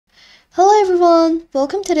everyone,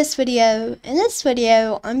 welcome to this video. In this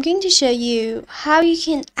video, I'm going to show you how you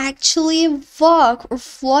can actually walk or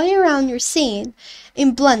fly around your scene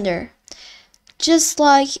in Blender, just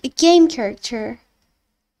like a game character.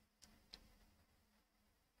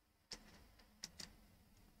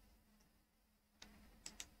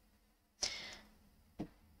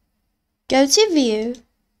 Go to View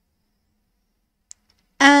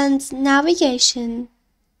and Navigation,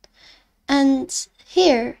 and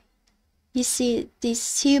here you see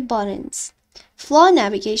these two buttons, Fly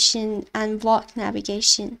Navigation and Walk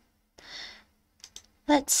Navigation.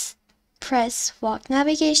 Let's press Walk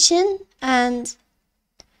Navigation, and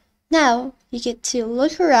now you get to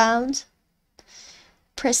look around.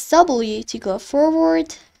 Press W to go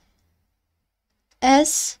forward,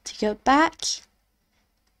 S to go back,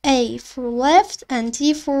 A for left, and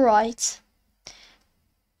D for right.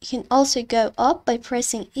 You can also go up by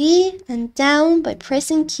pressing E and down by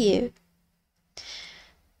pressing Q.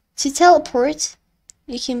 To teleport,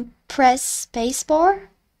 you can press spacebar,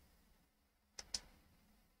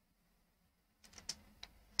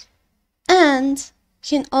 and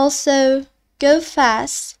you can also go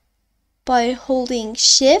fast by holding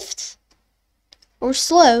Shift, or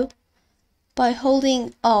slow by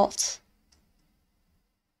holding Alt.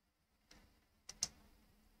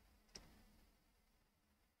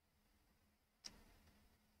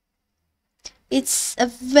 It's a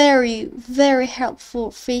very helpful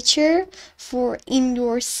feature for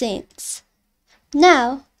indoor scenes.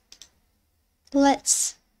 Now,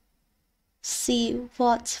 let's see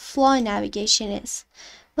what fly navigation is.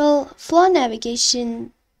 Well, fly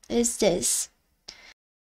navigation is this.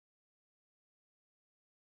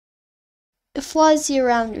 It flies you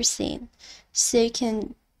around your scene, so you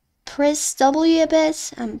can press W a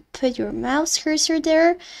bit and put your mouse cursor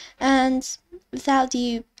there, and without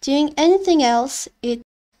you doing anything else, it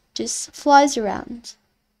just flies around.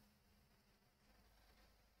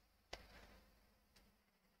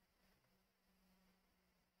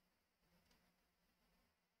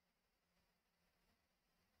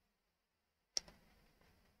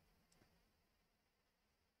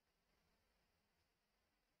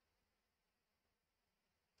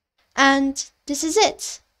 And this is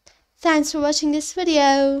it. Thanks for watching this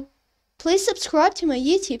video. Please subscribe to my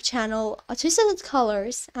YouTube channel,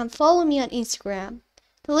 Atoosa.colors, and follow me on Instagram.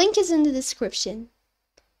 The link is in the description.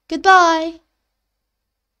 Goodbye!